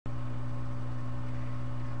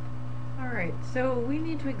Alright, so we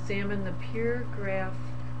need to examine the pure graph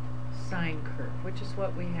sine curve, which is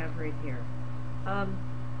what we have right here.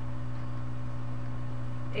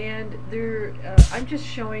 And there, I'm just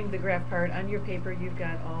showing the graph part. On your paper you've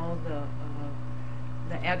got all the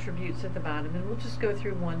attributes at the bottom, and we'll just go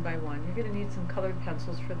through one by one. You're going to need some colored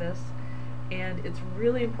pencils for this, and it's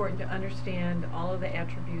really important to understand all of the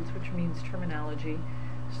attributes, which means terminology,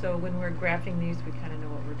 so when we're graphing these we kind of know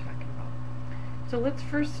what we're talking about. So let's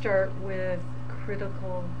first start with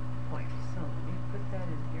critical points. So let me put that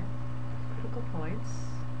in here. Critical points.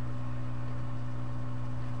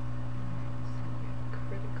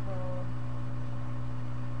 Critical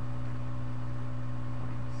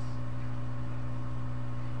points.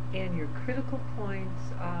 And your critical points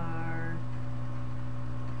are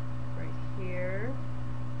right here,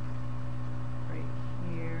 right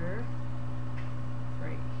here,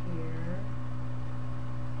 right here,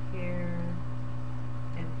 here,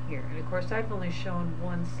 and here. And of course I've only shown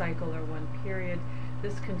one cycle or one period.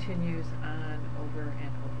 This continues on over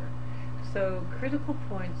and over. So critical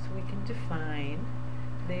points we can define.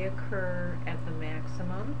 They occur at the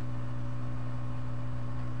maximum.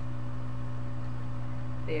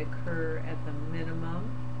 They occur at the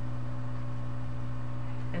minimum.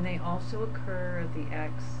 And they also occur at the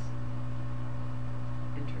x-intercepts.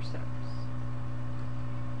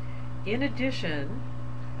 In addition,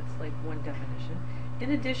 that's like one definition,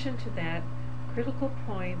 in addition to that, critical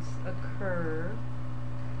points occur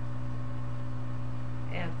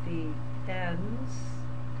at the ends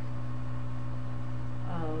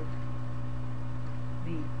of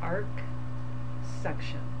the arc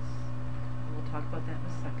sections. And we'll talk about that in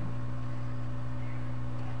a second.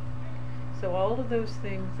 So all of those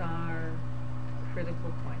things are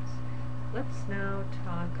critical points. Let's now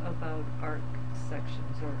talk about arc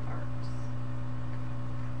sections or arcs.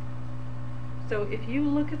 So if you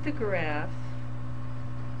look at the graph,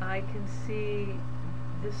 I can see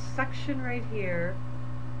this section right here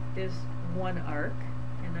is one arc,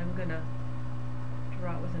 and I'm going to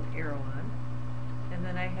draw it with an arrow on. And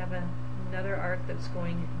then I have another arc that's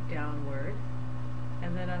going downward,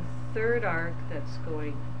 and then a third arc that's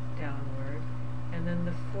going downward, and then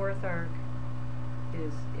the fourth arc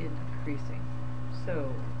is increasing.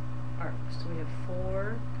 So arcs. So we have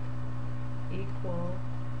 4 equal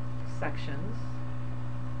sections.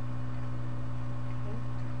 Okay.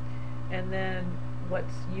 And then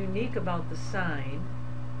what's unique about the sine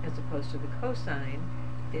as opposed to the cosine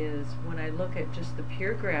is when I look at just the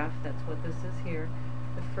pure graph, that's what this is here,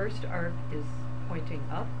 the first arc is pointing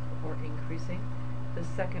up or increasing, the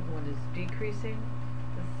second one is decreasing,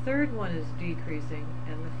 the third one is decreasing,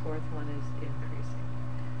 and the fourth one is increasing.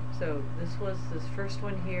 So this was this first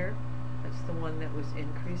one here, that's the one that was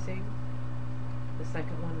increasing, the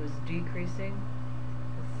second one was decreasing,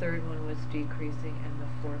 the third one was decreasing, and the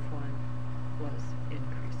fourth one was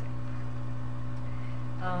increasing.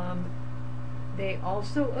 They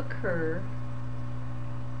also occur,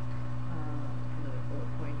 another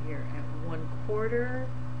bullet point here, at 1/4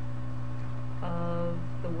 of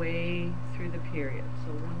the way through the period.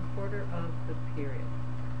 So 1/4 of the period.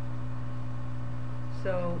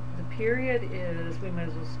 So the period is, we might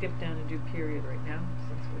as well skip down and do period right now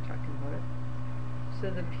since we're talking about it. So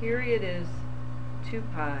the period is 2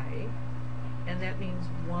 pi, and that means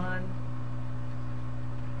 1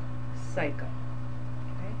 cycle.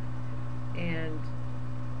 Okay? And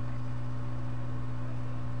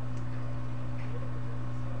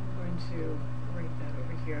I'm going to write that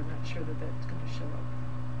over here. I'm not sure that that's going to show up.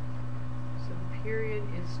 So the period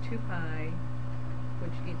is 2 pi,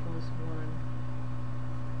 which equals 1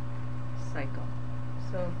 cycle.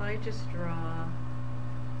 So if I just draw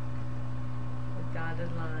a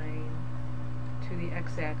dotted line to the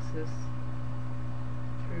x-axis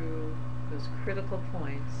through those critical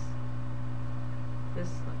points,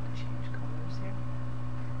 this, let me change colors here,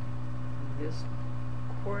 this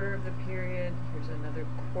quarter of the period, here's another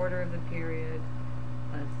quarter of the period,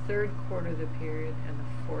 a third quarter of the period, and the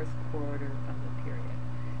fourth quarter of the period.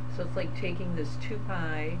 So it's like taking this 2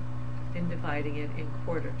 pi and dividing it in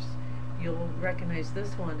quarters. You'll recognize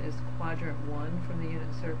this one is quadrant 1 from the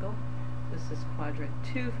unit circle. This is quadrant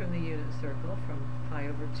 2 from the unit circle, from pi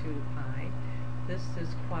over 2 to pi. This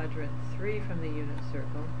is quadrant 3 from the unit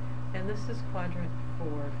circle, and this is quadrant 4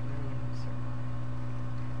 from the unit circle.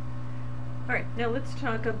 Alright, now let's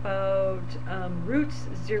talk about roots,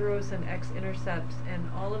 zeros, and x-intercepts, and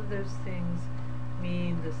all of those things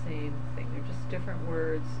mean the same thing. They're just different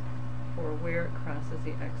words for where it crosses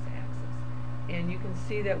the x-axis. And you can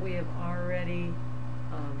see that we have already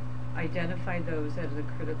identified those as a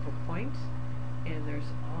critical point, and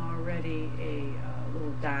there's already a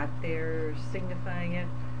little dot there signifying it.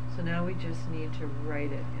 So now we just need to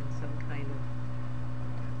write it in some kind of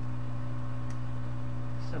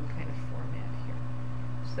format here.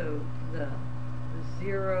 So the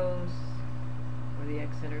zeros, or the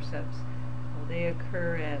x-intercepts, well, they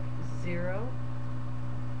occur at 0,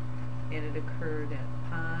 and it occurred at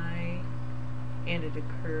pi, and it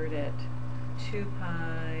occurred at 2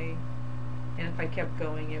 pi, and if I kept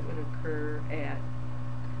going it would occur at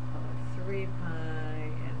 3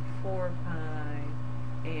 pi and 4 pi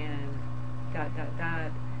and dot dot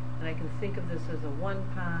dot, and I can think of this as a 1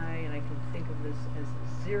 pi, and I can think of this as a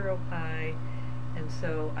 0 pi, and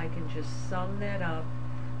so I can just sum that up.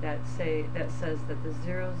 That says that the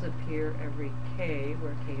zeros appear every k,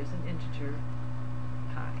 where k is an integer,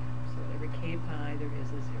 pi. So every k pi there is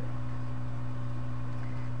a 0.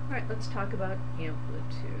 Alright, let's talk about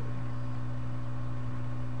amplitude.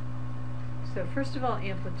 So first of all,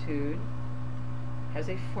 amplitude has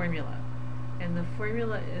a formula, and the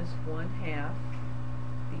formula is 1/2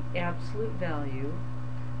 the absolute value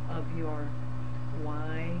of your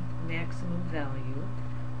y maximum value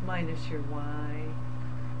minus your y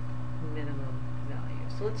minimum value.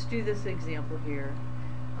 So let's do this example here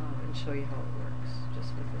and show you how it works,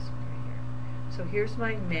 just with this one right here. So here's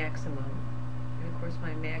my maximum, and of course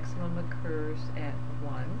my maximum occurs at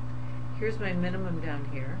 1. Here's my minimum down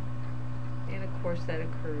here, and of course that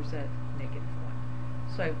occurs at -1.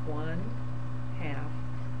 So I have 1/2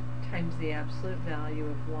 times the absolute value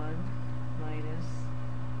of 1 minus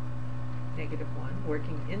 -1,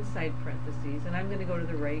 working inside parentheses, and I'm going to go to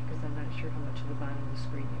the right because I'm not sure how much of the bottom of the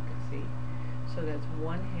screen you can see. So that's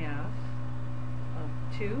 1/2 of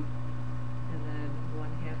 2, and then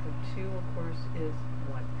 1/2 of 2, of course, is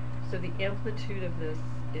 1. So the amplitude of this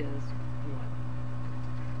is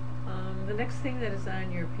 1. The next thing that is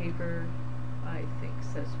on your paper, I think,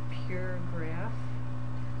 says pure graph.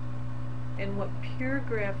 And what pure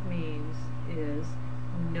graph means is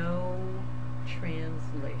no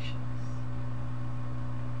translations.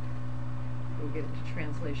 We'll get into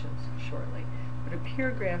translations shortly. But a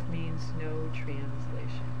pure graph means no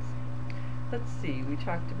translations. Let's see, we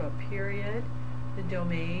talked about period. The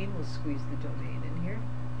domain, we'll squeeze the domain in here.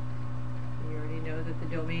 We already know that the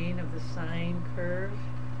domain of the sine curve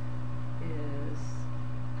is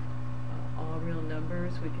all real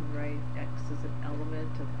numbers. We can write x as an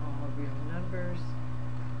element of all real numbers.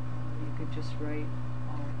 You could just write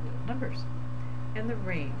all real numbers. And the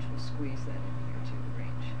range, we'll squeeze that in here too, the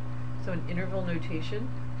range. So in interval notation,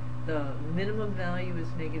 the minimum value is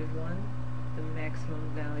 -1, the maximum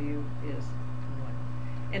value is 1.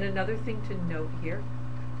 And another thing to note here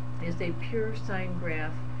is a pure sine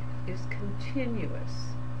graph is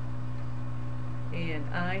continuous. And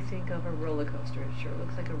I think of a roller coaster. It sure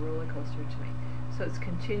looks like a roller coaster to me. So it's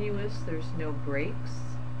continuous, there's no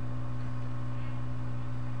breaks,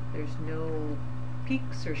 there's no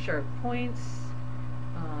peaks or sharp points,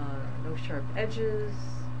 no sharp edges,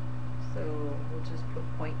 so we'll just put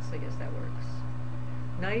points, I guess that works.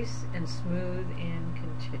 Nice and smooth and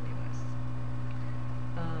continuous.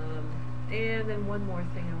 And then one more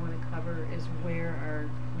thing I want to cover is where our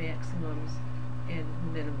maximums and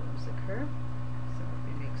minimums occur. So let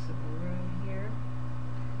me make some room here.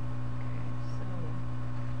 Okay, so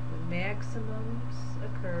the maximums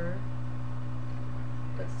occur,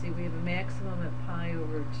 let's see, we have a maximum at pi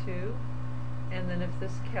over 2, and then if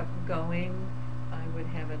this kept going, I would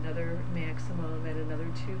have another maximum at another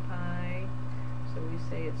 2 pi. So we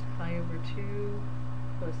say it's pi over 2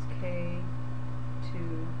 plus k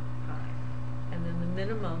 2 pi. And then the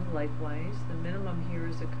minimum, likewise, the minimum here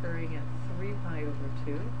is occurring at 3 pi over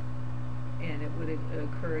 2, and it would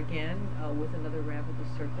occur again with another wrap of the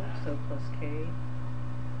circle, so plus k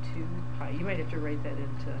 2 pi. You might have to write that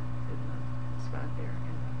in the spot there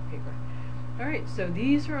in the paper. Alright, so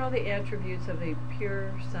these are all the attributes of a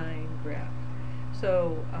pure sine graph.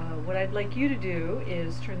 So what I'd like you to do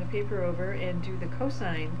is turn the paper over and do the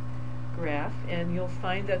cosine graph, and you'll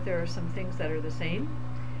find that there are some things that are the same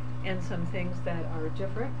and some things that are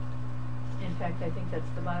different. In fact, I think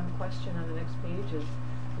that's the bottom question on the next page, is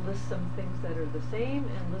list some things that are the same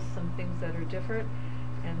and list some things that are different,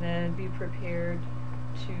 and then be prepared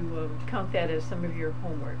to count that as some of your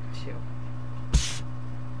homework too.